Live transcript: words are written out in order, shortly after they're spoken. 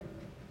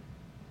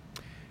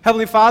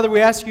Heavenly Father,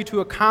 we ask you to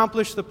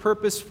accomplish the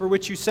purpose for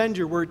which you send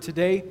your word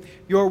today.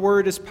 Your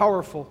word is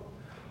powerful.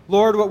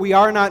 Lord, what we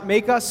are not,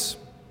 make us.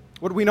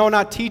 What we know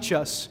not, teach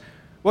us.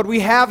 What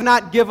we have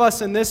not, give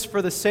us in this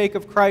for the sake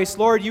of Christ.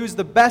 Lord, use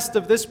the best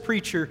of this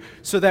preacher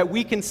so that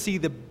we can see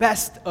the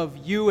best of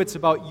you. It's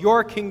about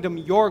your kingdom,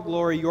 your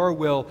glory, your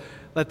will.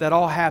 Let that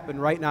all happen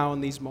right now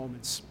in these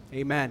moments.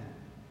 Amen.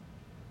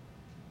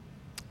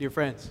 Dear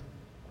friends,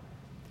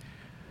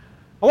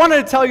 I wanted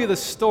to tell you the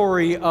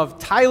story of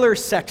Tyler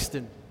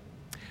Sexton.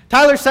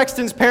 Tyler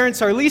Sexton's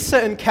parents are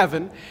Lisa and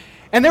Kevin,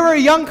 and they were a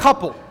young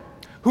couple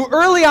who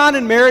early on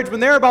in marriage, when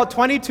they were about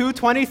 22,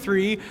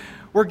 23,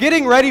 were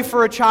getting ready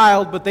for a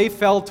child, but they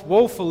felt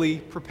woefully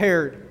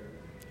prepared.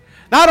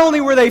 Not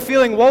only were they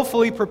feeling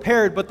woefully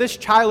prepared, but this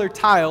Tyler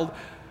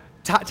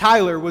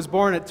was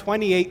born at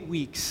 28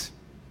 weeks.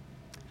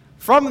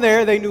 From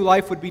there, they knew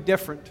life would be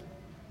different.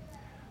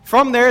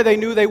 From there, they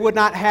knew they would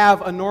not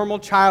have a normal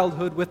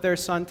childhood with their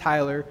son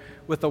Tyler,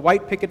 with a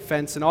white picket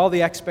fence and all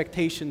the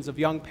expectations of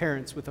young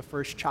parents with a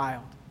first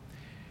child.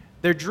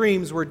 Their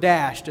dreams were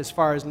dashed as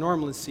far as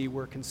normalcy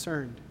were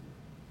concerned.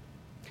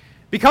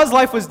 Because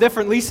life was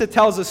different, Lisa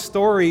tells a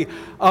story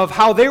of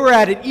how they were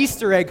at an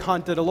Easter egg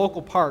hunt at a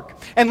local park.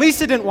 And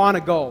Lisa didn't want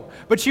to go,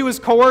 but she was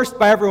coerced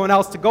by everyone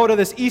else to go to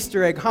this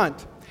Easter egg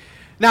hunt.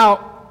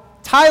 Now,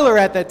 Tyler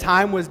at that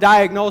time was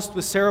diagnosed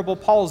with cerebral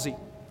palsy.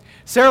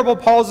 Cerebral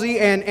palsy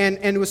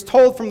and was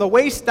told from the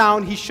waist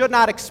down he should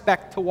not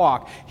expect to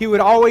walk. He would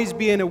always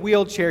be in a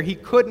wheelchair. He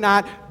could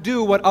not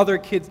do what other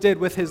kids did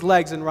with his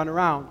legs and run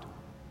around.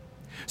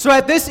 So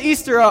at this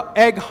Easter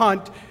egg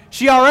hunt,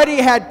 she already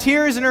had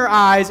tears in her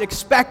eyes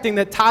expecting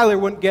that Tyler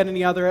wouldn't get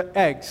any other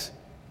eggs.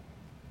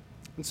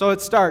 And so it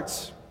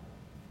starts.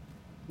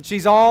 And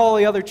she's all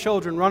the other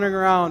children running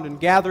around and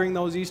gathering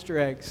those Easter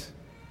eggs.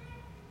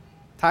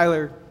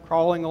 Tyler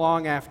crawling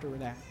along after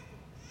that.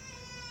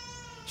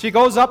 She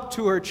goes up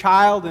to her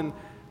child and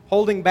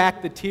holding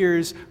back the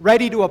tears,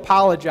 ready to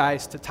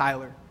apologize to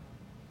Tyler.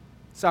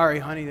 Sorry,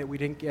 honey, that we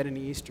didn't get any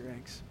Easter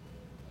eggs.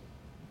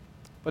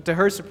 But to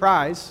her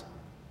surprise,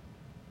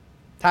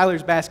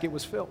 Tyler's basket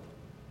was filled.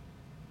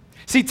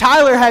 See,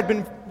 Tyler had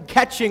been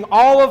catching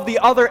all of the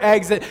other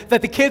eggs that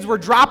the kids were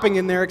dropping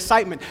in their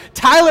excitement.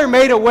 Tyler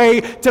made a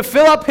way to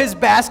fill up his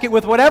basket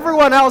with what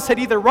everyone else had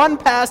either run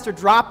past or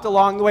dropped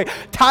along the way.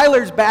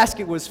 Tyler's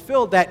basket was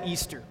filled that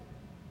Easter.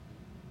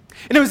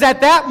 And it was at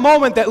that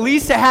moment that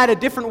Lisa had a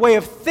different way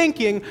of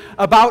thinking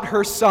about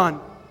her son.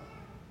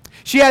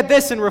 She had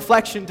this in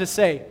reflection to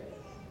say.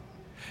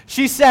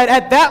 She said,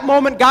 at that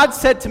moment, God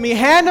said to me,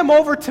 hand him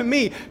over to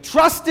me,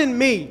 trust in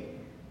me,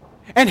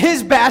 and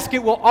his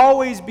basket will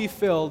always be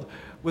filled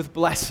with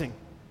blessing.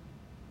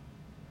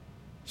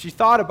 She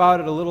thought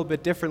about it a little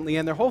bit differently,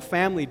 and their whole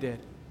family did.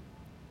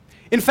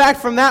 In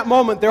fact, from that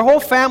moment, their whole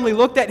family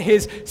looked at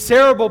his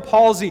cerebral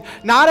palsy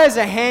not as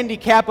a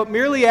handicap, but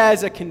merely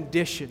as a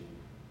condition.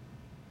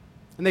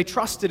 And they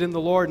trusted in the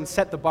Lord and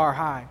set the bar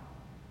high.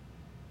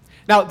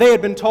 Now, they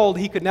had been told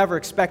he could never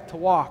expect to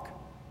walk,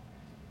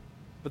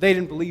 but they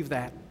didn't believe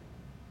that.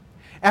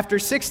 After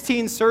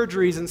 16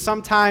 surgeries and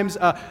sometimes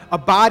a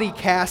body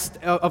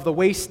cast of the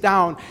waist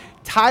down,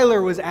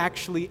 Tyler was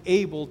actually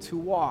able to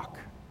walk.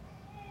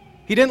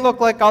 He didn't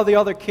look like all the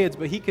other kids,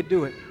 but he could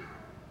do it.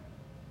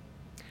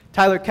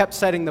 Tyler kept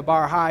setting the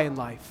bar high in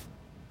life.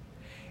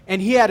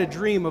 And he had a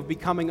dream of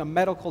becoming a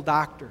medical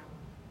doctor.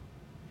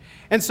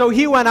 And so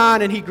he went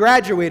on and he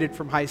graduated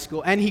from high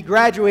school and he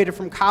graduated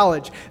from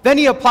college. Then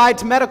he applied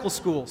to medical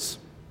schools.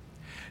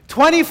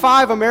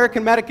 25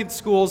 American medical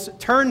schools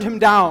turned him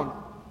down.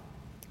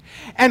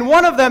 And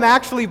one of them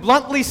actually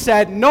bluntly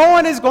said, no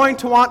one is going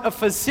to want a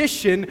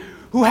physician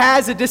who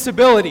has a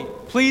disability.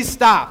 Please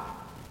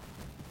stop.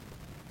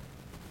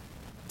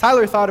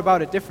 Tyler thought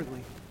about it differently.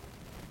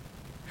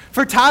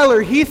 For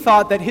Tyler, he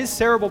thought that his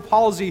cerebral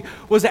palsy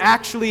was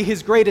actually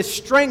his greatest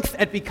strength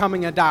at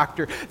becoming a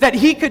doctor, that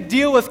he could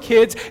deal with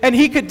kids and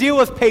he could deal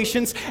with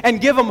patients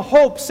and give them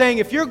hope, saying,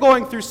 if you're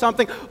going through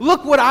something,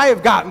 look what I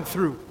have gotten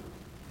through.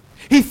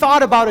 He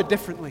thought about it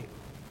differently.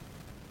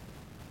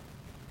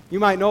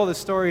 You might know the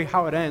story,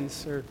 how it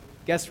ends, or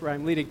guess where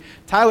I'm leading.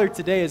 Tyler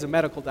today is a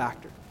medical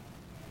doctor.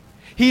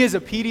 He is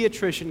a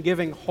pediatrician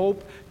giving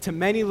hope to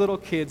many little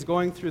kids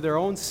going through their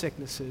own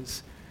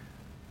sicknesses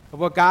of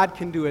what God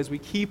can do as we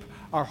keep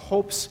our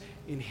hopes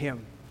in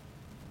Him.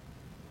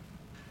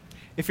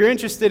 If you're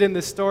interested in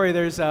this story,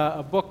 there's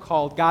a book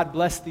called God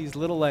Bless These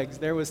Little Legs.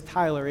 There was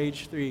Tyler,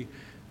 age 3,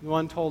 the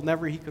one told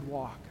never he could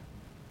walk.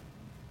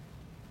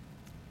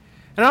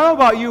 And I don't know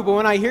about you, but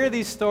when I hear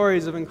these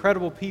stories of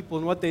incredible people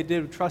and what they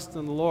did with trust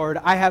in the Lord,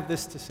 I have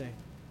this to say.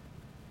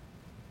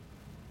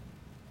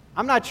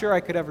 I'm not sure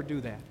I could ever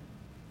do that.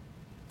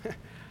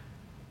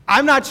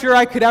 I'm not sure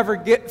I could ever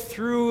get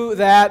through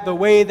that the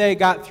way they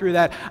got through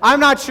that. I'm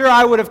not sure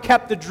I would have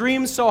kept the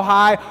dream so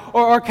high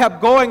or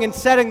kept going and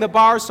setting the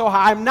bar so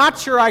high. I'm not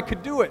sure I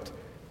could do it.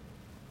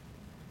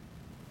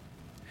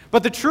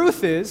 But the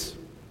truth is,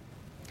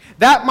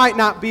 that might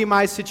not be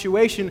my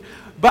situation,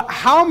 but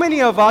how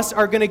many of us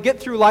are going to get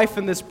through life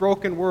in this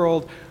broken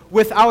world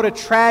without a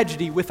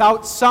tragedy,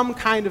 without some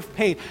kind of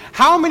pain?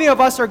 How many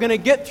of us are going to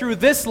get through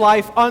this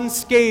life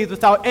unscathed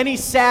without any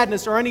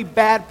sadness or any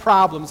bad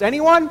problems?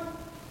 Anyone?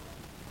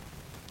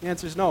 The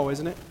answer is no,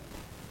 isn't it?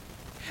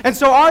 And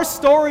so our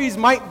stories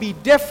might be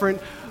different,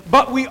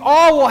 but we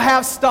all will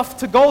have stuff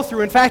to go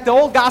through. In fact, the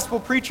old gospel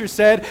preacher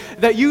said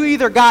that you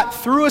either got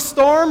through a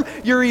storm,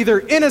 you're either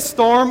in a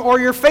storm, or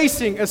you're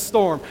facing a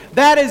storm.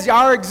 That is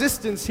our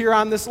existence here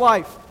on this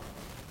life.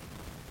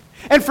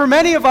 And for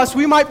many of us,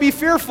 we might be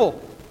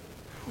fearful.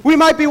 We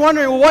might be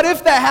wondering, well, what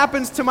if that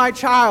happens to my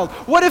child?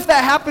 What if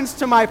that happens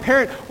to my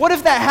parent? What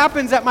if that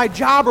happens at my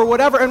job or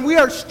whatever? And we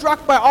are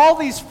struck by all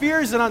these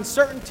fears and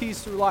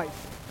uncertainties through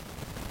life.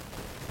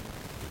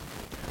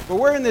 But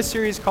we're in this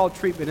series called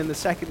Treatment in the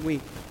second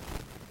week.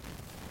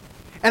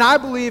 And I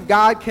believe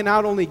God can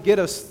not only get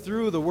us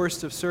through the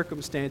worst of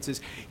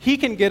circumstances, He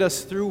can get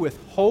us through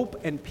with hope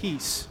and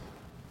peace.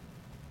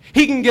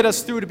 He can get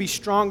us through to be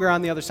stronger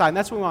on the other side. And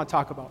that's what we want to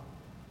talk about.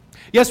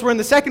 Yes, we're in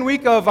the second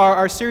week of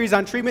our series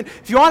on treatment.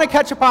 If you want to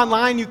catch up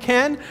online, you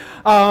can.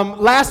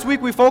 Last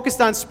week we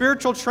focused on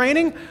spiritual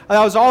training.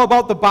 That was all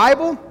about the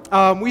Bible.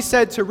 We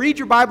said to read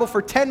your Bible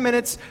for 10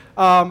 minutes,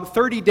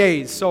 30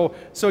 days. So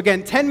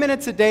again, 10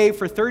 minutes a day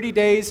for 30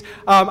 days.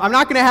 I'm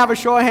not going to have a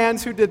show of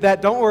hands who did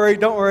that. Don't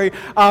worry.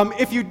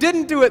 If you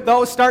didn't do it,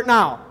 though, start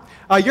now.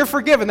 You're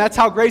forgiven. That's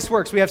how grace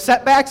works. We have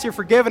setbacks, you're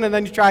forgiven, and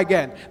then you try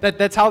again.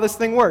 That's how this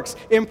thing works.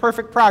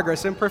 Imperfect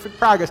progress.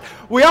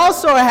 We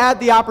also had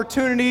the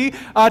opportunity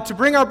to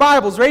bring our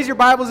Bibles. Raise your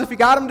Bibles if you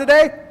got them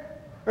today.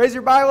 Raise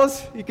your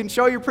Bibles. You can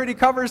show your pretty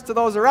covers to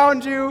those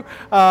around you.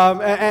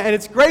 And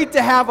it's great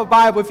to have a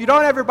Bible. If you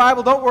don't have your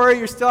Bible, don't worry.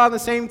 You're still on the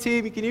same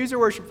team. You can use your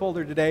worship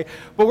folder today.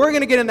 But we're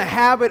going to get in the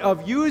habit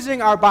of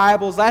using our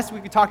Bibles. Last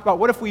week we talked about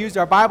what if we used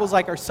our Bibles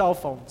like our cell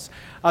phones.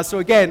 So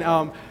again,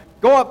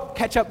 go up,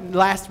 catch up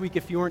last week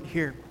if you weren't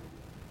here.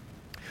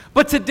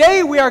 But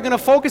today we are going to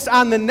focus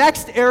on the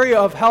next area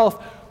of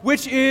health,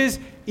 which is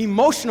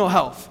emotional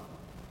health.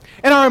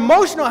 And our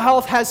emotional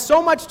health has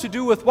so much to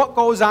do with what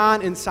goes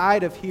on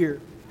inside of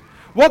here.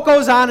 What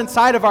goes on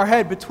inside of our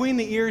head, between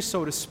the ears,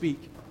 so to speak.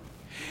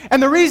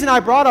 And the reason I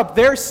brought up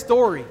their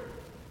story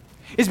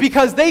is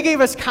because they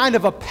gave us kind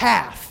of a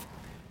path.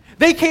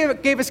 They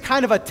gave us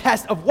kind of a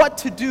test of what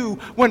to do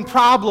when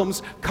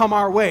problems come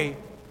our way.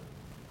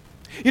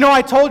 You know,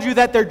 I told you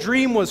that their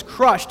dream was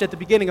crushed at the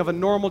beginning of a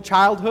normal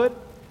childhood.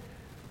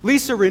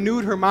 Lisa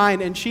renewed her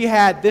mind, and she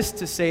had this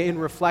to say in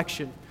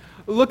reflection.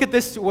 Look at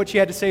this, what she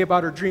had to say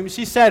about her dream.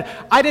 She said,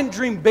 I didn't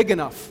dream big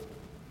enough.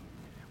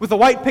 With a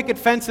white picket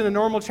fence in a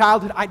normal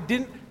childhood, I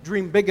didn't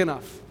dream big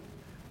enough.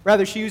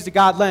 Rather, she used a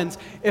God lens.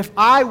 If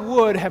I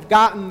would have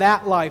gotten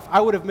that life, I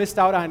would have missed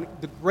out on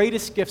the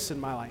greatest gifts in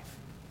my life.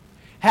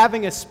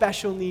 Having a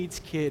special needs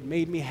kid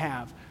made me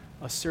have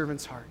a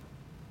servant's heart.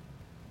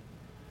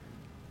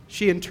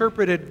 She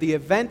interpreted the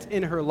event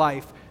in her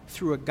life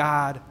through a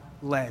God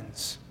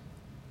lens.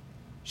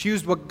 She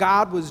used what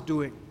God was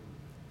doing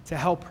to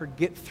help her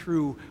get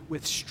through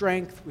with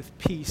strength, with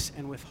peace,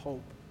 and with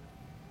hope.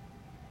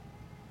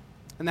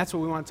 And that's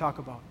what we want to talk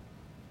about.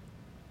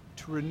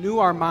 To renew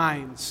our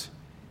minds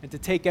and to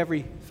take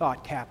every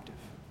thought captive.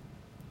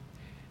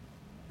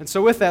 And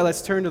so with that,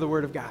 let's turn to the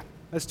Word of God.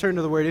 Let's turn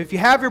to the Word. If you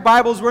have your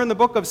Bibles, we're in the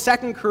book of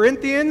 2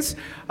 Corinthians,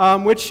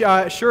 which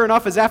sure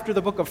enough is after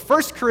the book of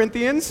 1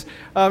 Corinthians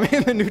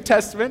in the New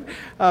Testament,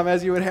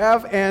 as you would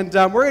have. And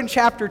we're in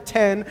chapter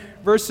 10,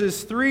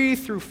 verses 3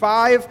 through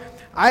 5.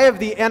 I have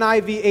the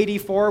NIV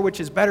 84, which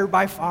is better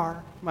by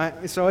far.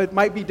 So it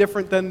might be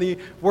different than the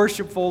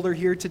worship folder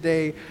here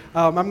today.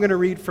 I'm going to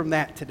read from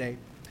that today.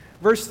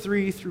 Verse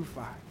 3 through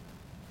 5.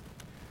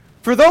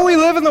 For though we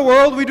live in the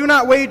world, we do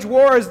not wage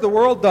war as the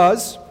world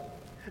does.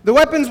 The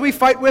weapons we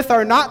fight with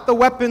are not the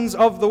weapons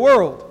of the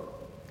world.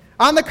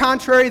 On the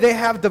contrary, they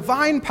have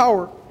divine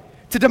power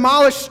to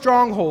demolish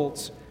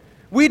strongholds.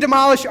 We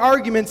demolish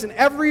arguments and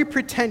every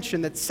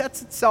pretension that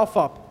sets itself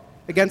up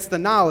against the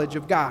knowledge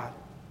of God.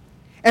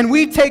 And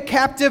we take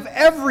captive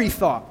every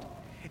thought,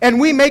 and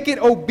we make it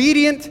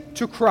obedient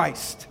to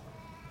Christ.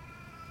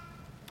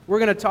 We're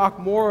going to talk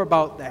more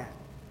about that.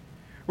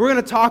 We're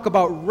going to talk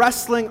about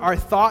wrestling our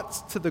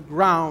thoughts to the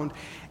ground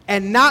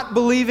and not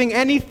believing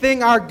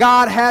anything our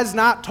God has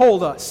not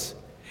told us,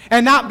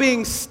 and not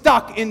being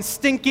stuck in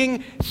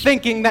stinking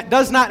thinking that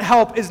does not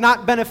help, is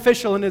not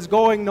beneficial, and is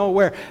going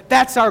nowhere.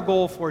 That's our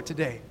goal for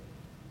today.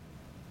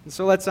 And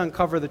so let's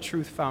uncover the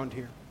truth found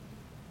here.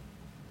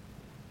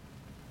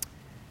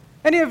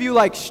 Any of you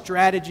like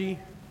strategy?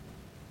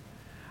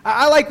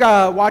 I like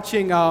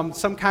watching,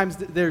 sometimes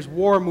there's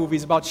war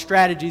movies about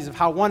strategies of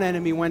how one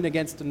enemy went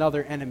against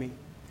another enemy.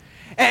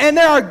 And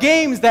there are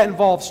games that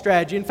involve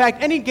strategy. In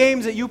fact, any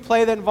games that you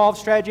play that involve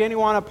strategy,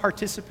 anyone want to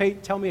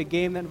participate? Tell me a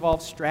game that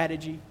involves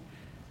strategy.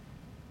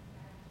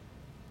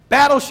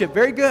 Battleship,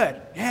 very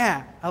good.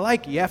 Yeah, I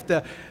like it. You have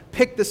to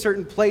pick the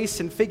certain place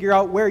and figure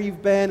out where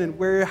you've been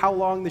and how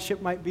long the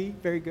ship might be.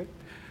 Very good.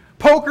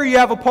 Poker, you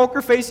have a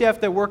poker face. You have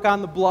to work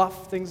on the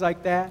bluff, things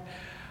like that.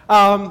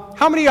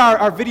 How many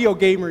are video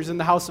gamers in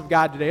the house of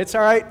God today? It's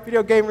all right,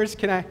 video gamers.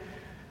 Can I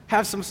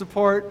have some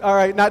support. All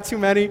right, not too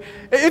many.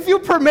 If you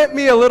permit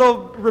me a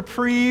little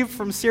reprieve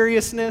from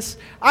seriousness,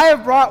 I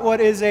have brought what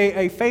is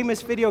a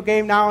famous video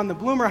game now in the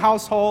Bloomer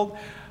household.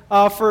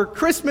 For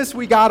Christmas,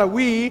 we got a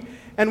Wii,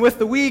 and with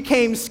the Wii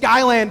came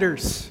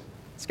Skylanders.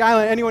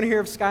 Anyone hear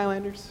of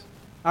Skylanders?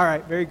 All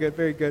right, very good,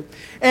 very good.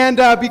 And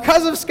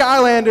because of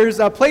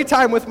Skylanders,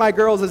 playtime with my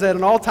girls is at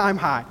an all-time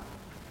high.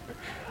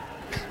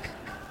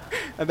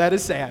 And that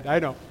is sad, I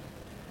know.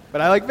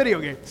 But I like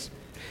video games.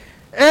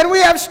 And we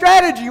have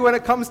strategy when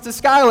it comes to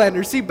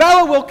Skylanders. See,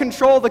 Bella will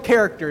control the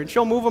character, and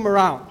she'll move him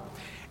around.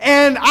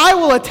 And I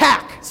will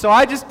attack, so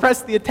I just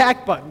press the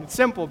attack button. It's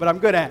simple, but I'm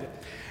good at it.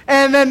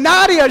 And then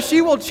Nadia,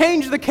 she will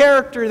change the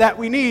character that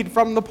we need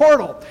from the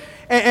portal.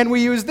 And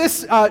we use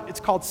this,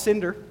 it's called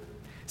Cinder.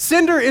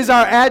 Cinder is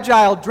our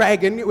agile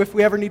dragon if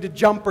we ever need to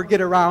jump or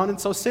get around, and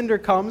so Cinder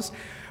comes.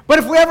 But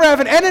if we ever have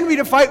an enemy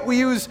to fight, we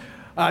use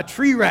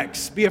Tree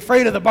Rex, be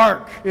afraid of the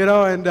bark,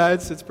 and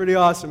it's pretty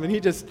awesome. And he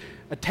just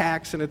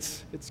attacks, and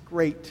it's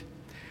great.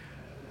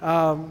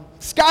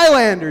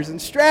 Skylanders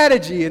and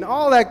strategy and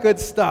all that good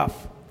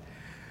stuff.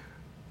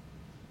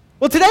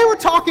 Well, today we're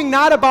talking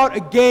not about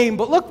a game,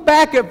 but look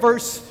back at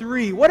verse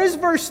 3. What does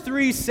verse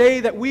 3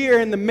 say that we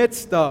are in the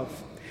midst of?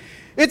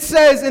 It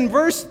says in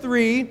verse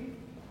 3,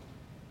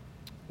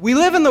 we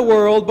live in the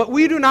world, but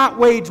we do not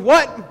wage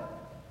what?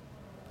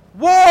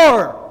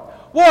 War.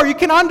 War. You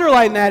can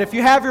underline that if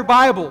you have your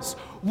Bibles.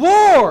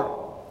 War.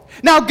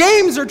 Now,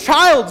 games are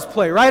child's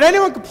play, right?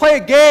 Anyone can play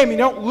a game. You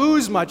don't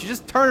lose much. You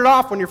just turn it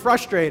off when you're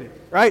frustrated,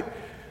 right?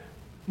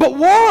 But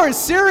war is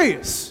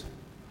serious.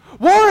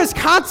 War has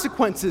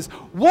consequences.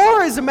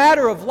 War is a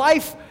matter of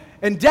life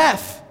and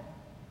death.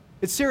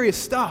 It's serious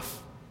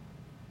stuff.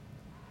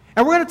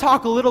 And we're going to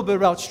talk a little bit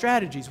about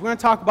strategies. We're going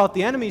to talk about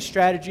the enemy's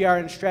strategy,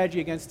 our strategy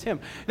against him.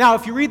 Now,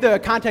 if you read the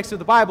context of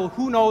the Bible,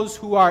 who knows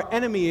who our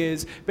enemy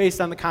is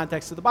based on the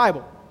context of the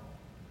Bible?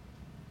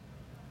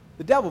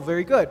 The devil.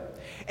 Very good.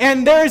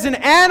 And there's an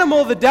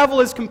animal the devil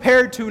is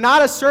compared to,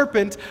 not a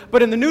serpent,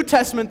 but in the New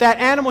Testament, that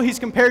animal he's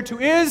compared to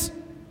is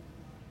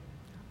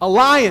a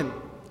lion.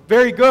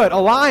 Very good, a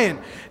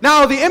lion.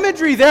 Now, the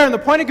imagery there and the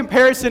point of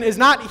comparison is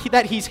not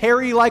that he's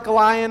hairy like a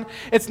lion.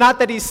 It's not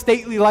that he's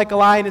stately like a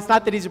lion. It's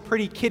not that he's a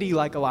pretty kitty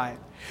like a lion.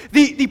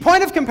 The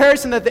point of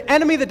comparison that the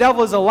enemy, the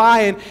devil, is a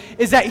lion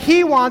is that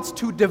he wants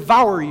to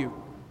devour you.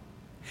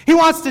 He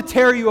wants to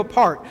tear you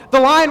apart.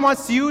 The lion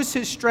wants to use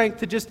his strength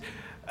to just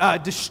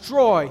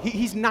destroy.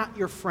 He's not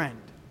your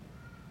friend.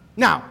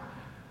 Now,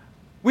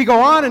 we go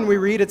on and we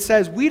read, it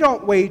says, we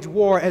don't wage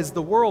war as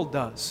the world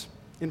does,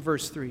 in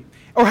verse 3,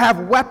 or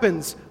have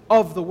weapons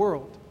of the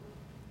world.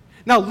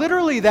 Now,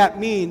 literally that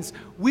means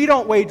we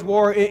don't wage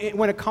war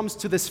when it comes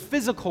to this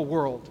physical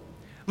world.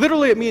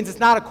 Literally it means it's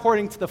not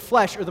according to the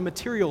flesh or the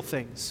material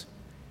things.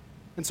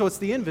 And so it's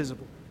the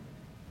invisible.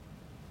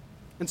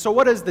 And so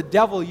what does the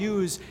devil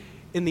use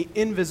in the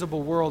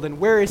invisible world, and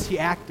where is he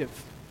active?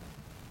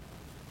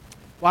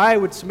 Well, I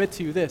would submit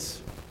to you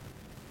this,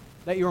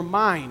 that your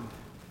mind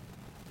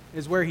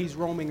is where he's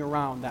roaming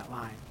around that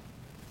line.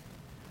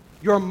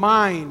 Your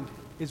mind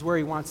is where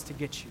he wants to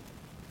get you.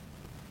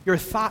 Your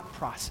thought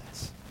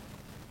process.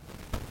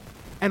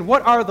 And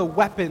what are the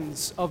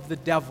weapons of the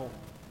devil?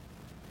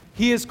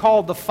 He is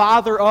called the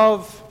father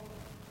of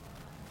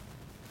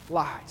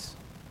lies.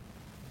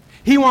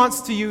 He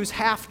wants to use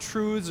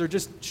half-truths or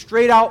just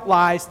straight-out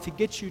lies to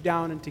get you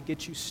down and to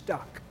get you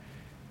stuck.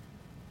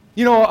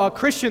 You know, a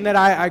Christian that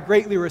I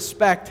greatly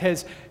respect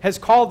has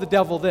called the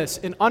devil this,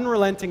 an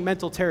unrelenting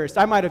mental terrorist.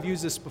 I might have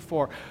used this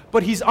before.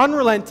 But he's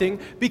unrelenting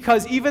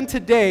because even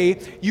today,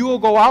 you will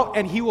go out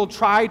and he will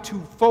try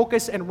to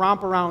focus and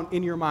romp around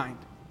in your mind.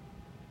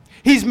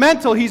 He's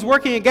mental. He's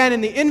working again in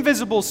the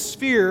invisible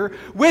sphere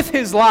with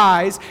his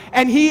lies,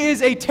 and he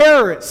is a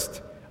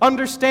terrorist.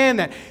 Understand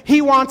that.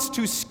 He wants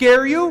to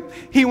scare you.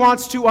 He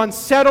wants to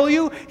unsettle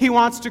you. He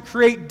wants to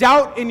create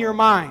doubt in your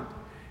mind.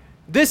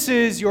 This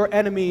is your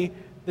enemy,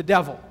 the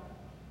devil.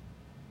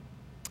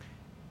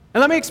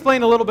 And let me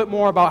explain a little bit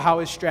more about how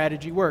his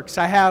strategy works.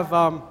 I have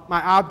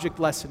my object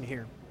lesson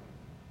here.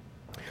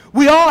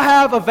 We all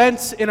have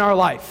events in our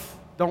life,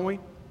 don't we?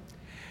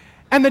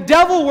 And the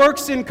devil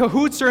works in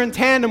cahoots or in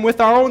tandem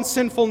with our own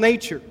sinful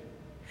nature.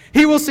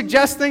 He will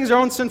suggest things, our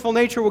own sinful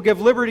nature will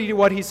give liberty to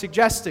what he's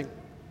suggesting.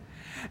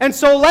 And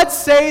so let's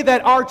say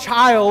that our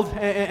child,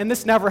 and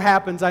this never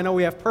happens, I know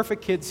we have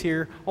perfect kids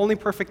here, only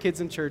perfect kids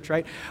in church,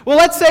 right? Well,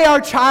 let's say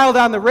our child,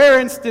 on the rare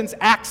instance,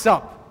 acts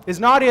up, is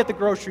naughty at the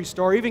grocery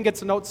store, even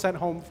gets a note sent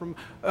home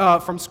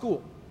from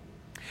school.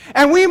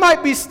 And we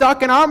might be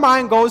stuck, and our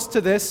mind goes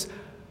to this,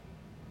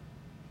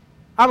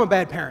 I'm a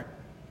bad parent.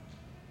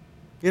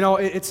 You know,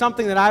 it's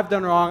something that I've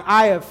done wrong.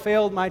 I have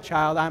failed my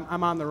child.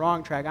 I'm on the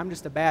wrong track. I'm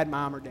just a bad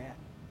mom or dad.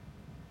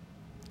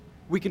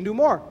 We can do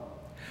more.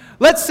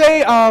 Let's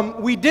say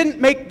we didn't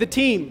make the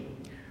team.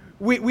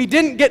 We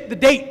didn't get the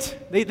date.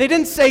 They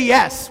didn't say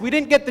yes. We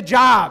didn't get the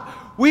job.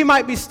 We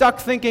might be stuck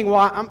thinking,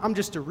 well, I'm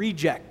just a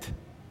reject.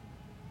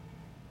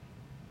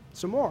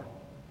 Some more.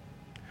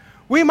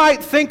 We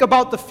might think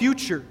about the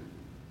future.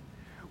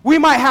 We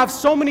might have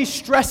so many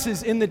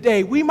stresses in the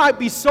day. We might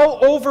be so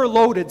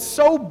overloaded,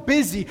 so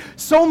busy,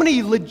 so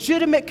many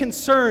legitimate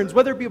concerns,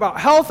 whether it be about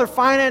health or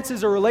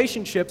finances or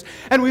relationships.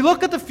 And we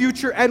look at the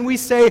future and we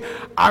say,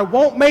 I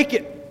won't make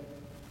it.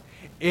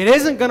 It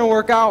isn't going to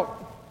work out.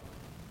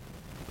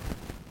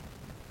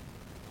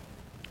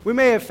 We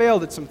may have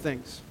failed at some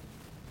things.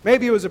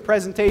 Maybe it was a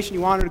presentation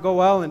you wanted to go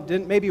well and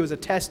didn't. Maybe it was a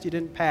test you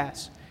didn't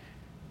pass.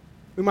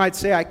 We might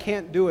say, I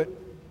can't do it.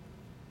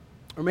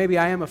 Or maybe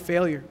I am a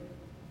failure.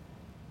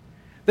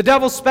 The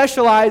devil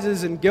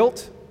specializes in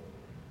guilt.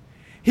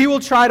 He will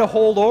try to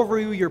hold over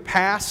you your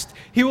past.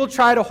 He will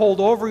try to hold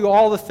over you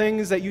all the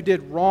things that you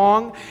did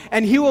wrong.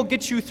 And he will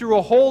get you through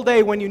a whole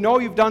day when you know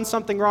you've done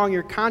something wrong.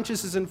 Your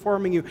conscience is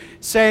informing you,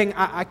 saying,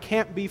 I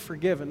can't be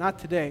forgiven. Not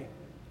today.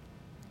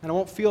 And I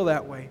won't feel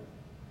that way.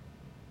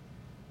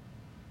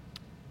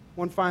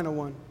 One final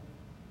one.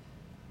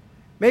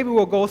 Maybe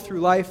we'll go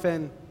through life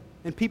and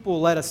people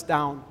will let us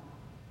down.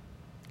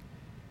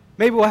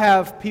 Maybe we'll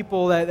have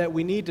people that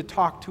we need to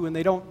talk to and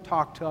they don't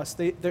talk to us.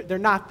 They're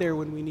not there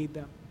when we need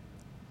them.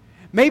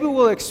 Maybe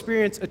we'll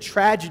experience a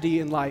tragedy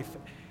in life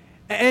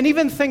and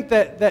even think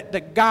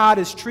that God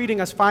is treating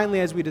us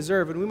finally as we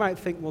deserve. And we might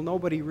think, well,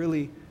 nobody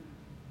really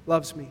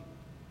loves me.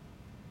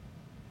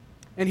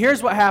 And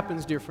here's what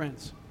happens, dear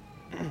friends.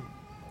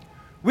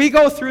 We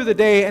go through the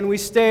day and we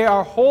stay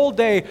our whole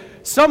day.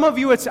 Some of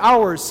you it's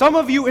hours. Some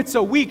of you it's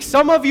a week.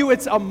 Some of you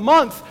it's a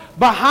month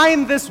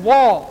behind this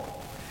wall.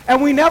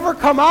 And we never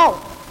come out.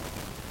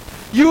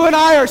 You and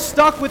I are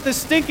stuck with this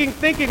stinking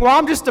thinking, well,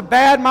 I'm just a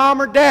bad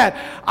mom or dad.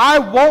 I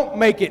won't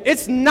make it.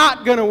 It's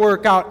not going to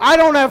work out. I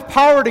don't have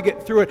power to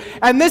get through it.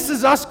 And this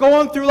is us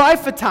going through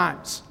life at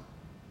times.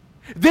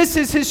 This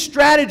is his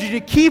strategy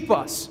to keep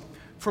us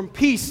from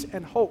peace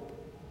and hope.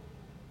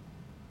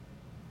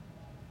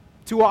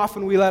 Too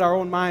often we let our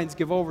own minds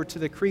give over to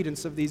the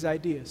credence of these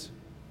ideas.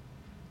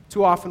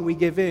 Too often we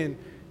give in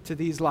to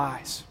these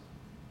lies.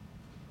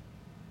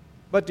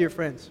 But, dear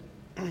friends,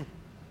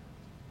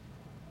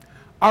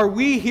 are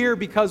we here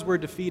because we're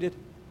defeated?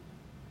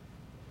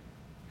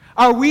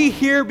 Are we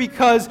here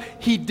because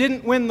he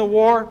didn't win the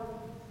war?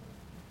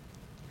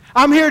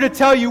 I'm here to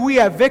tell you we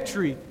have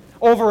victory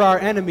over our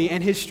enemy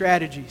and his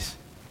strategies.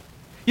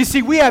 You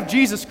see, we have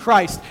Jesus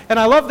Christ. And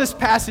I love this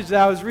passage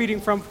that I was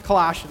reading from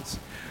Colossians.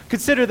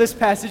 Consider this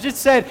passage. It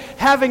said,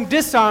 having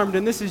disarmed,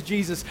 and this is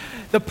Jesus,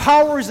 the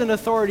powers and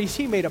authorities,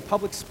 he made a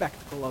public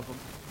spectacle of them.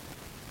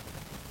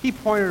 He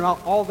pointed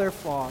out all their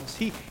flaws.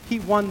 He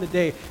won the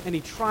day, and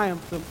he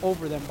triumphed them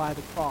over them by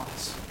the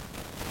cross.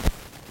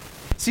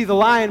 See, the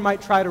lion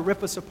might try to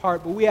rip us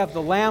apart, but we have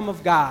the Lamb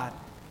of God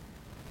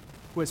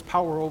who has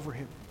power over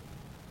him.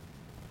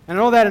 And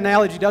I know that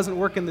analogy doesn't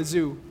work in the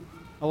zoo,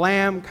 a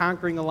lamb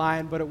conquering a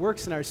lion, but it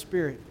works in our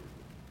spirit.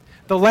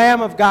 The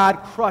Lamb of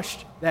God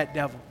crushed that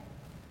devil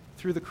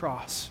through the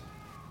cross,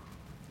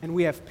 and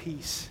we have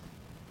peace.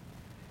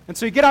 And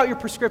so you get out your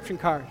prescription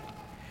card,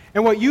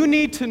 and what you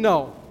need to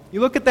know,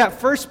 you look at that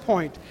first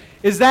point,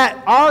 is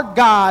that our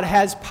God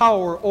has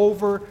power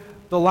over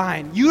the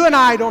lion. You and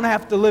I don't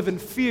have to live in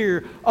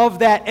fear of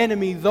that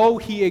enemy, though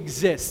he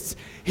exists.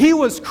 He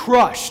was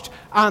crushed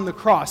on the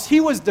cross.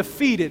 He was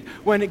defeated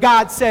when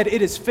God said,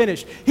 it is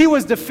finished. He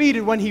was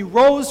defeated when he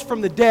rose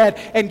from the dead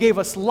and gave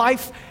us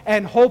life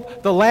and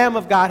hope. The Lamb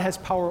of God has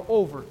power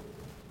over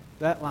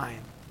that lion.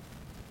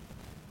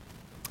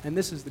 And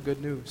this is the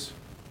good news.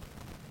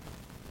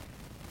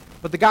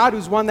 But the God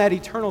who's won that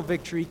eternal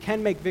victory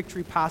can make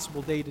victory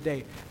possible day to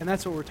day. And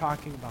that's what we're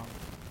talking about.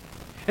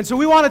 And so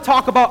we want to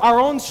talk about our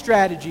own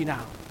strategy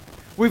now.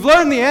 We've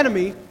learned the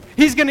enemy.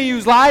 He's going to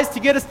use lies to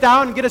get us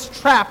down and get us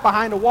trapped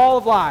behind a wall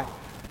of lie.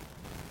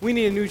 We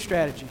need a new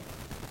strategy.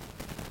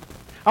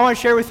 I want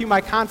to share with you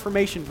my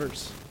confirmation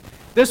verse.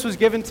 This was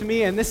given to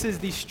me, and this is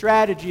the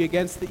strategy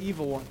against the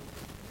evil one.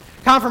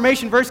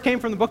 Confirmation verse came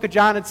from the book of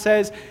John. It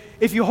says,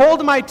 if you hold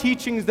to my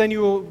teachings, then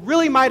you will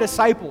really my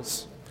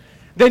disciples.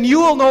 Then you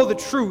will know the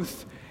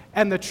truth,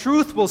 and the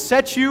truth will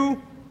set you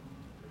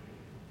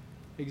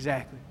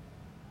exactly.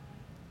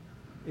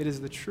 It is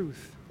the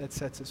truth that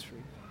sets us free.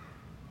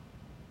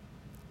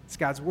 It's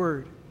God's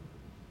word.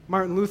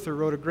 Martin Luther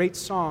wrote a great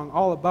song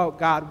all about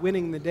God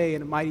winning the day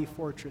in a mighty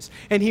fortress.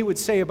 And he would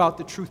say about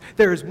the truth,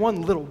 there is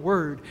one little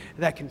word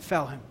that can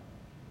fell him.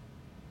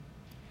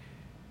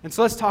 And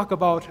so let's talk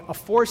about a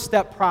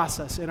 4-step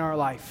process in our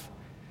life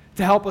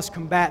to help us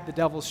combat the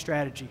devil's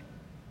strategy.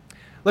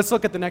 Let's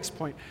look at the next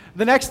point.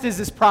 The next is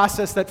this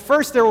process that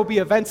first there will be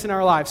events in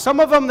our lives.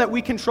 Some of them that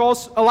we control,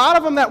 a lot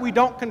of them that we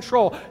don't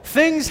control.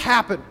 Things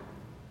happen.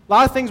 A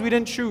lot of things we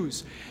didn't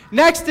choose.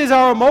 Next is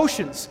our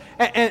emotions.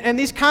 And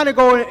these kind of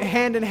go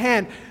hand in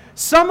hand.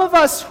 Some of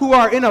us who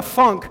are in a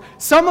funk,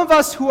 some of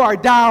us who are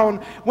down,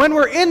 when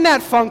we're in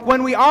that funk,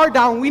 when we are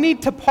down, we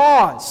need to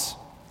pause.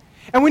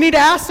 And we need to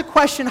ask the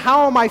question,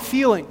 how am I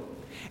feeling?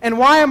 And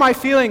why am I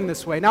feeling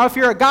this way? Now, if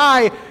you're a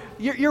guy,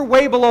 you're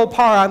way below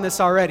par on this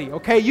already,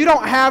 okay? You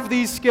don't have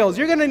these skills.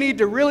 You're going to need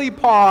to really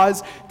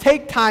pause,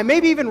 take time,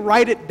 maybe even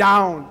write it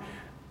down.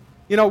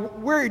 You know,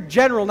 we're in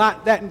general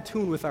not that in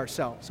tune with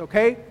ourselves,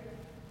 okay?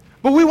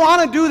 But we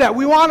want to do that.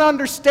 We want to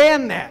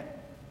understand that.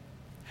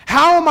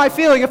 How am I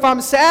feeling? If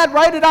I'm sad,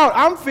 write it out.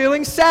 I'm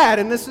feeling sad,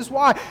 and this is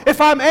why. If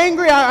I'm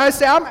angry, I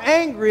say I'm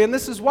angry, and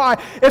this is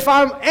why. If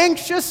I'm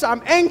anxious,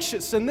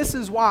 and this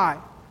is why.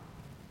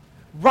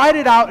 Write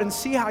it out and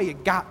see how you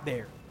got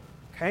there,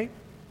 okay?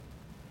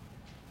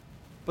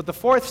 But the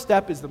fourth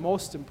step is the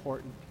most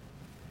important.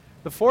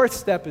 The fourth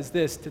step is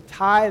this, to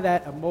tie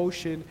that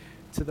emotion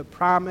to the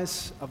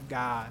promise of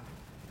God.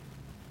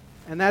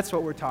 And that's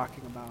what we're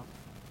talking about.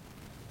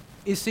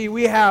 You see,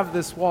 we have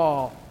this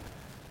wall.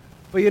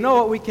 But you know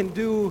what we can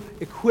do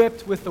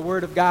equipped with the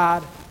Word of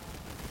God?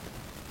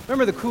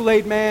 Remember the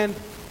Kool-Aid Man?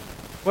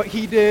 What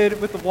he did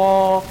with the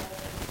wall?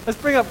 Let's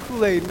bring up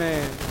Kool-Aid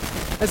Man.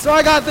 And so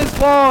I got this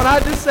wall, and I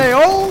just say,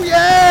 oh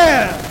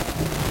yeah!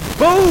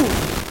 Boom!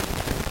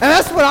 And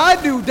that's what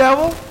I do,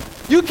 devil.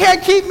 You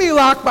can't keep me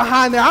locked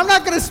behind there. I'm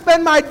not going to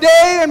spend my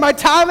day and my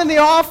time in the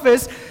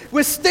office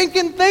with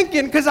stinking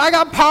thinking because I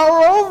got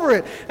power over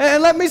it.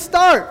 And let me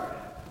start.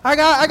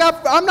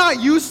 I'm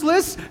not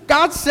useless.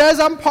 God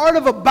says I'm part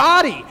of a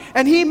body,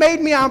 and He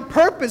made me on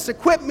purpose,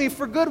 equipped me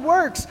for good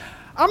works.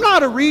 I'm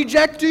not a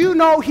reject. Do you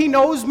know He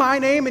knows my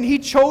name, and He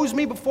chose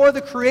me before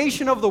the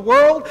creation of the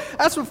world?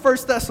 That's what 1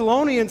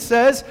 Thessalonians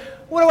says.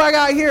 What do I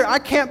got here? I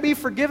can't be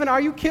forgiven.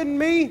 Are you kidding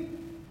me?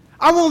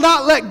 I will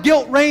not let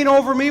guilt reign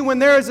over me when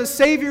there is a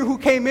Savior who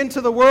came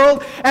into the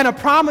world and a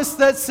promise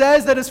that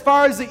says that as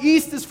far as the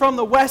east is from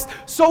the west,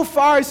 so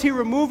far as He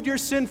removed your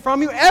sin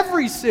from you,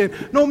 every sin,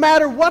 no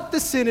matter what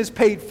the sin is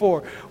paid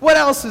for. What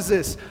else is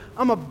this?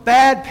 I'm a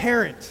bad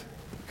parent.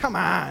 Come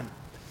on.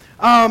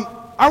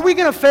 Are we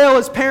going to fail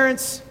as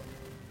parents?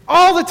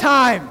 All the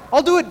time.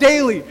 I'll do it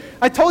daily.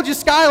 I told you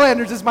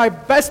Skylanders is my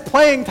best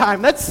playing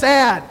time. That's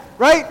sad,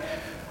 right?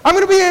 I'm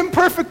going to be an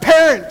imperfect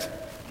parent.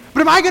 But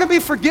am I going to be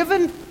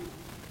forgiven?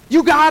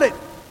 You got it.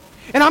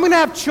 And I'm going to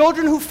have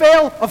children who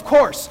fail? Of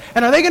course.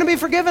 And are they going to be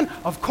forgiven?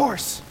 Of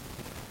course.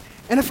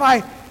 And if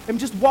I am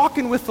just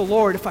walking with the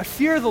Lord, if I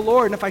fear the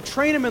Lord, and if I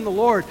train Him in the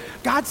Lord,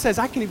 God says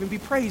I can even be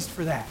praised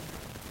for that.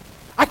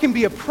 I can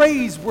be a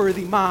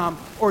praiseworthy mom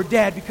or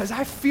dad because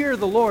I fear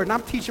the Lord, and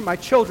I'm teaching my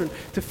children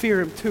to fear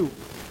Him too.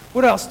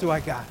 What else do I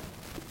got?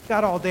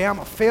 Got all day. I'm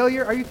a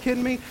failure? Are you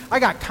kidding me? I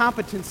got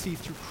competency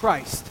through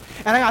Christ.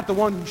 And I got the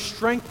one who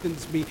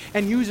strengthens me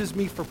and uses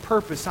me for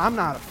purpose. I'm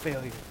not a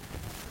failure.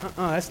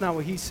 That's not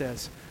what He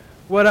says.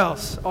 What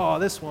else? Oh,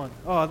 this one.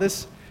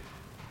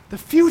 The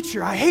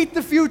future. I hate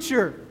the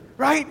future,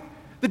 right?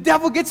 The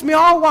devil gets me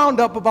all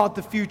wound up about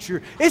the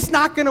future. It's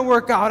not going to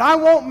work out. I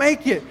won't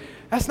make it.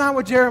 That's not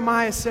what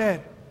Jeremiah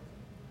said.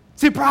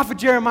 See, prophet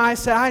Jeremiah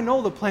said, I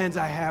know the plans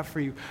I have for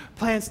you.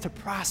 Plans to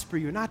prosper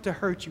you, not to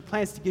hurt you.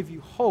 Plans to give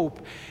you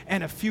hope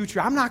and a future.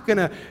 I'm not going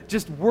to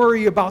just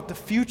worry about the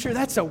future.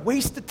 That's a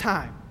waste of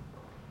time.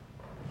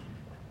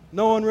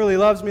 No one really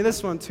loves me.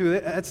 This one, too,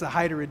 that's the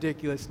height of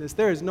ridiculousness.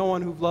 There is no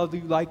one who loves you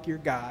like your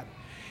God.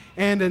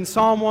 And in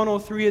Psalm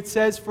 103, it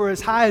says, for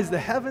as high as the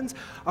heavens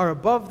are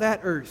above that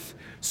earth,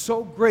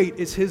 so great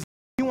is His love.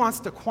 He wants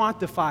to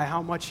quantify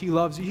how much He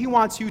loves you. He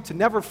wants you to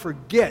never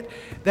forget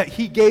that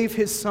He gave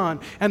His Son.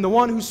 And the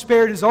one who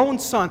spared His own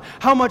Son,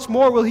 how much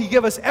more will He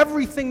give us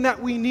everything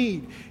that we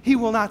need? He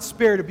will not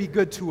spare to be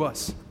good to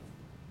us.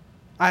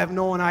 I have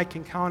no one I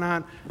can count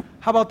on.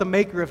 How about the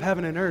maker of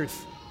heaven and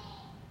earth?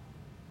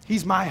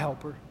 He's my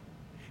helper.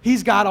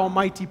 He's got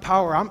almighty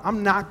power.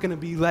 I'm not going to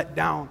be let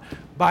down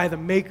by the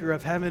maker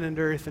of heaven and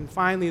earth. And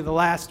finally, the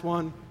last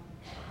one.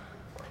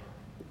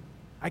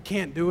 I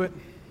can't do it.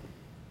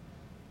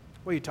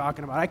 What are you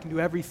talking about? I can do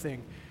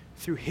everything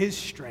through His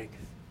strength.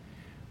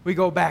 We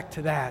go back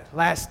to that.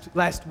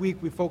 Last week,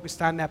 we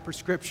focused on that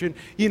prescription.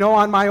 You know,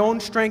 on my own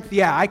strength,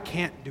 yeah, I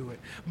can't do it.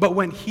 But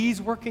when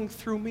He's working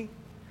through me,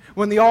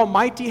 when the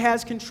Almighty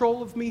has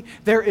control of me,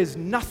 there is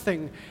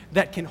nothing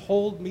that can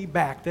hold me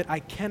back that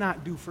I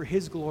cannot do for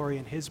His glory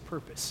and His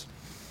purpose.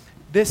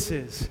 This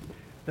is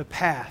the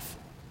path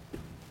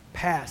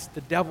past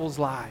the devil's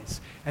lies.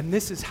 And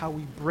this is how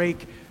we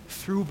break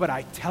through, but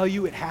I tell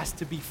you, it has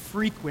to be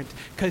frequent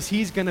because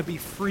he's going to be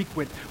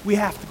frequent. We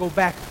have to go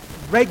back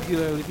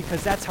regularly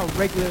because that's how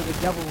regular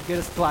the devil will get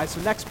us to lie.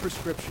 So next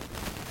prescription.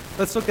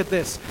 Let's look at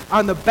this.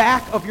 On the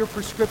back of your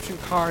prescription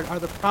card are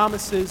the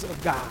promises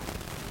of God.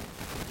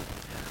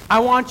 I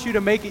want you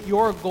to make it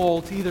your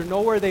goal to either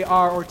know where they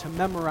are or to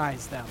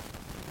memorize them.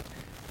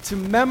 To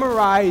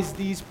memorize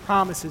these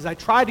promises. I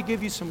try to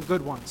give you some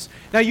good ones.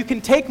 Now you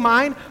can take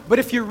mine, but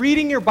if you're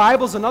reading your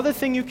Bibles, another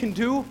thing you can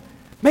do,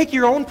 make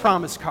your own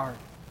promise card.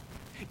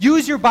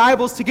 Use your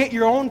Bibles to get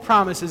your own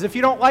promises. If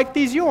you don't like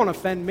these, you won't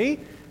offend me.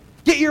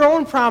 Get your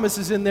own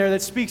promises in there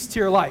that speaks to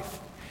your life.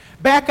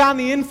 Back on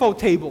the info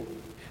table,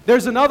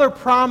 there's another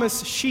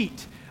promise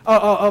sheet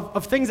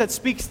of things that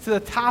speaks to the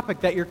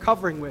topic that you're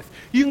covering with.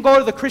 You can go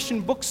to the Christian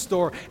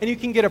bookstore and you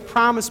can get a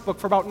promise book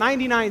for about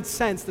 99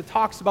 cents that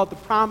talks about the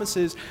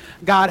promises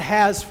God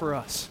has for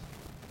us.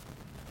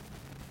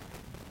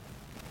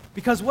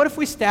 Because what if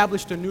we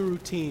established a new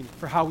routine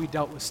for how we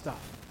dealt with stuff?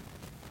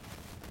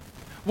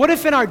 What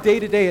if in our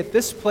day-to-day at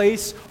this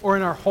place or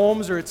in our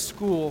homes or at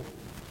school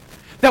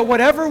That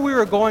whatever we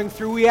were going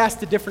through, we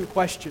asked a different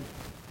question.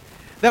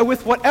 That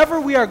with whatever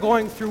we are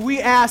going through,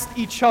 we asked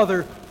each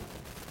other,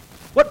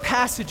 what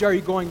passage are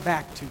you going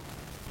back to?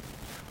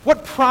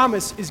 What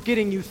promise is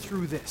getting you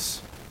through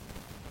this?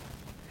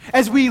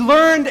 As we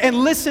learned and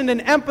listened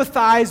and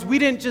empathized, we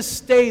didn't just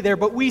stay there,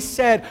 but we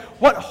said,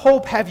 what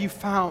hope have you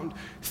found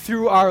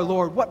through our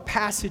Lord? What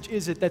passage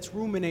is it that's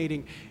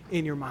ruminating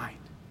in your mind?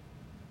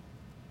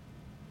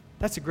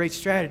 That's a great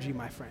strategy,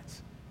 my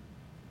friends,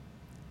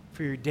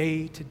 for your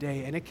day to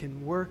day. And it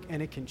can work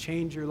and it can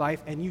change your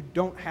life, and you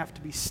don't have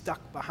to be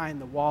stuck behind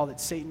the wall that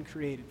Satan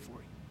created for you.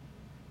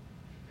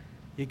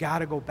 You got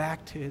to go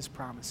back to his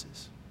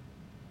promises.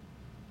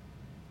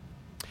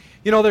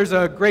 You know, there's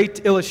a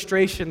great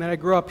illustration that I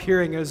grew up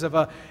hearing. It was of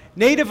a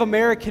Native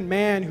American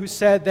man who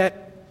said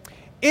that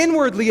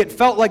inwardly it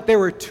felt like there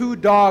were two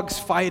dogs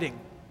fighting.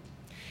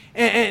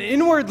 And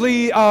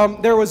inwardly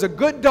there was a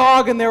good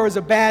dog and there was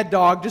a bad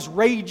dog just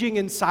raging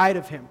inside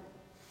of him.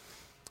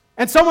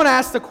 And someone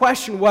asked the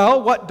question,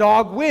 well, what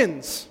dog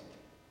wins?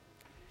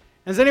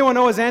 Does anyone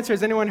know his answer?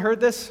 Has anyone heard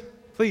this?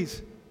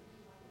 Please.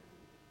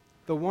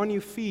 The one you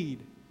feed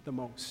the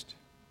most.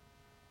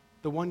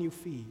 The one you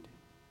feed.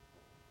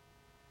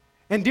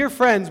 And dear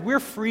friends, we're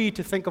free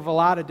to think of a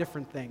lot of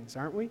different things,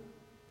 aren't we?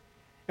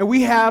 And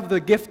we have the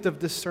gift of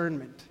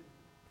discernment.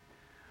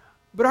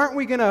 But aren't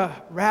we going to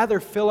rather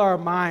fill our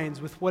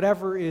minds with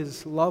whatever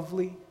is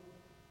lovely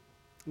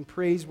and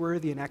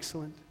praiseworthy and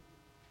excellent?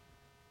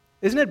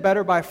 Isn't it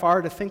better by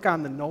far to think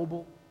on the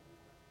noble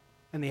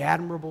and the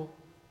admirable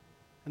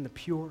and the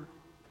pure?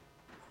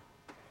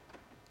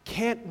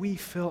 Can't we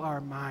fill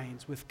our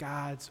minds with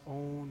God's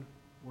own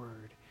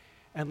word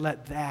and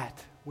let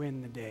that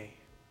win the day?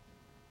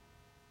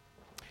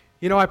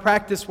 You know, I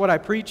practice what I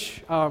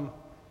preach.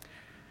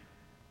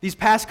 These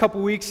past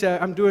couple weeks,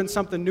 I'm doing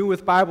something new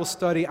with Bible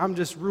study. I'm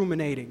just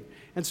ruminating.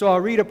 And so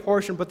I'll read a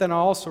portion, but then I'll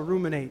also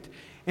ruminate.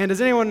 And does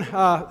anyone,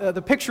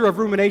 the picture of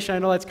rumination, I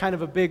know that's kind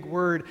of a big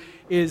word,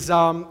 is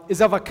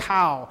of a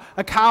cow.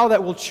 A cow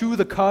that will chew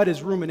the cud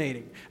is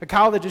ruminating. A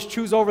cow that just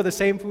chews over the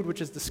same food, which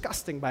is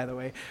disgusting, by the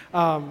way.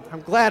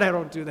 I'm glad I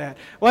don't do that.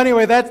 Well,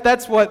 anyway,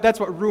 that's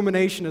what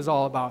rumination is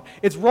all about.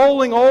 It's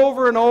rolling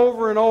over and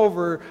over and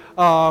over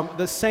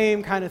the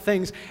same kind of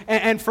things.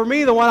 And for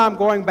me, the one I'm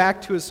going back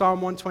to is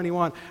Psalm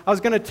 121. I was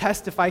going to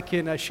test if I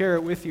can share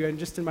it with you, and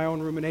just in my own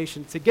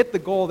rumination, to get the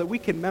goal that we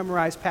can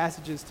memorize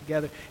passages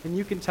together, and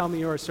you can tell me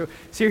yours. So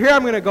here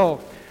I'm going to go.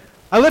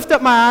 I lift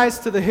up my eyes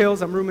to the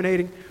hills, I'm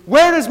ruminating.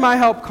 Where does my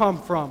help come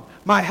from?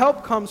 My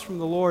help comes from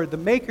the Lord, the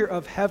maker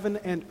of heaven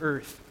and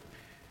earth.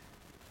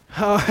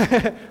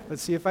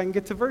 Let's see if I can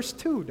get to verse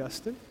 2,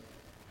 Dustin.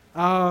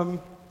 The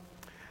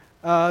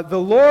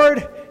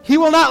Lord, He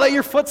will not let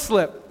your foot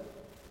slip.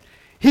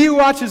 He who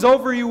watches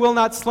over you will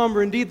not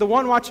slumber. Indeed, the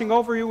one watching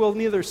over you will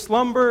neither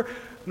slumber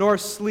nor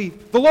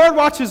sleep. The Lord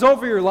watches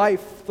over your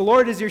life. The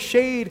Lord is your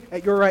shade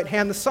at your right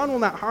hand. The sun will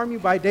not harm you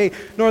by day,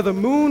 nor the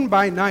moon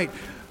by night.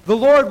 The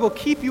Lord will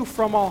keep you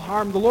from all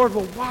harm. The Lord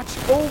will watch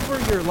over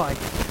your life.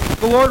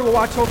 The Lord will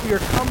watch over your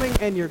coming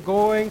and your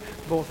going,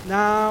 both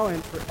now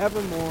and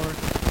forevermore.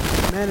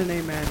 Amen and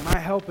amen. My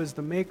help is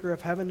the maker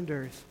of heaven and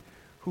earth,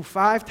 who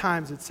 5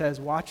 times, it says,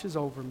 watches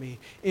over me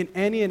in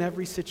any and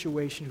every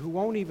situation, who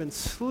won't even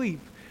sleep,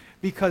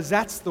 because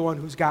that's the one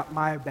who's got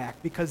my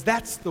back, because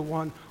that's the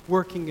one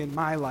working in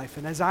my life.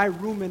 And as I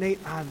ruminate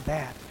on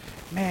that,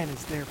 man,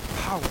 is there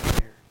power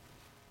there.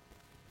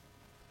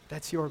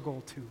 That's your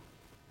goal too.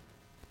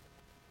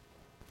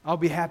 I'll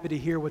be happy to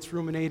hear what's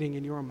ruminating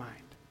in your mind.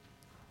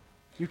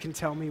 You can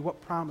tell me, what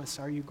promise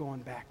are you going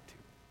back to?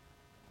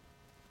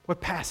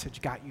 What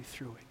passage got you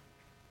through it?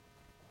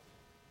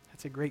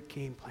 That's a great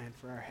game plan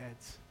for our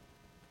heads.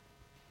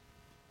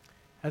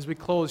 As we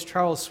close,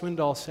 Charles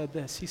Swindoll said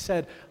this. He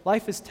said,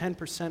 life is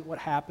 10% what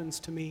happens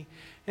to me,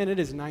 and it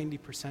is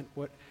 90%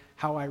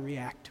 how I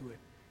react to it.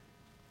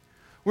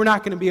 We're not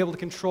going to be able to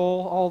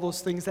control all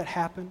those things that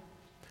happen,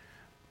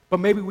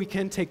 but maybe we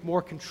can take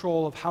more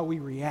control of how we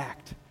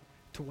react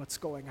to what's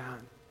going on.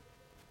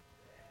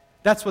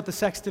 That's what the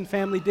Sexton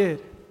family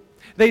did.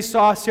 They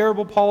saw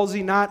cerebral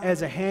palsy not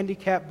as a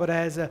handicap, but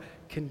as a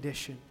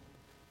condition.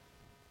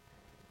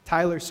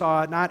 Tyler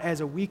saw it not as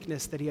a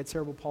weakness that he had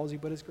cerebral palsy,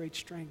 but as great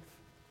strength.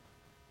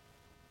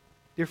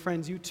 Dear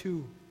friends, you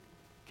too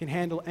can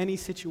handle any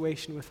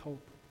situation with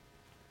hope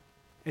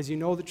as you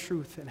know the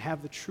truth and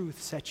have the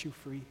truth set you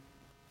free.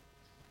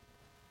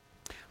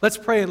 Let's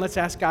pray and let's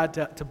ask God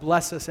to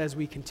bless us as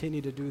we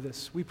continue to do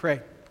this. We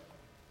pray.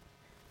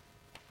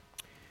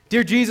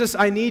 Dear Jesus,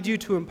 I need you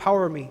to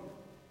empower me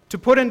to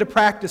put into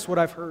practice what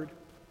I've heard.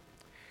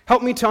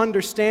 Help me to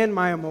understand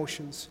my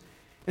emotions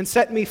and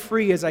set me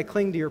free as I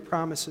cling to your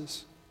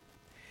promises.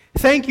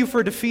 Thank you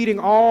for defeating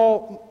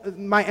all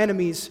my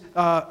enemies,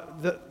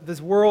 this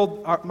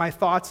world, my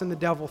thoughts, and the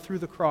devil through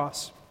the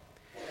cross.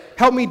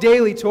 Help me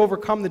daily to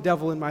overcome the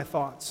devil in my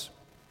thoughts.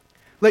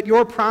 Let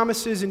your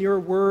promises and your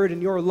word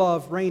and your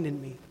love reign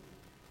in me.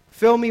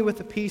 Fill me with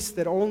the peace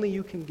that only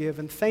you can give,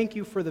 and thank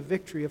you for the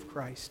victory of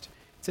Christ.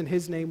 It's in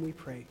his name we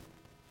pray.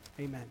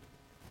 Amen.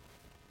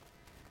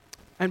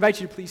 I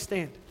invite you to please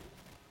stand.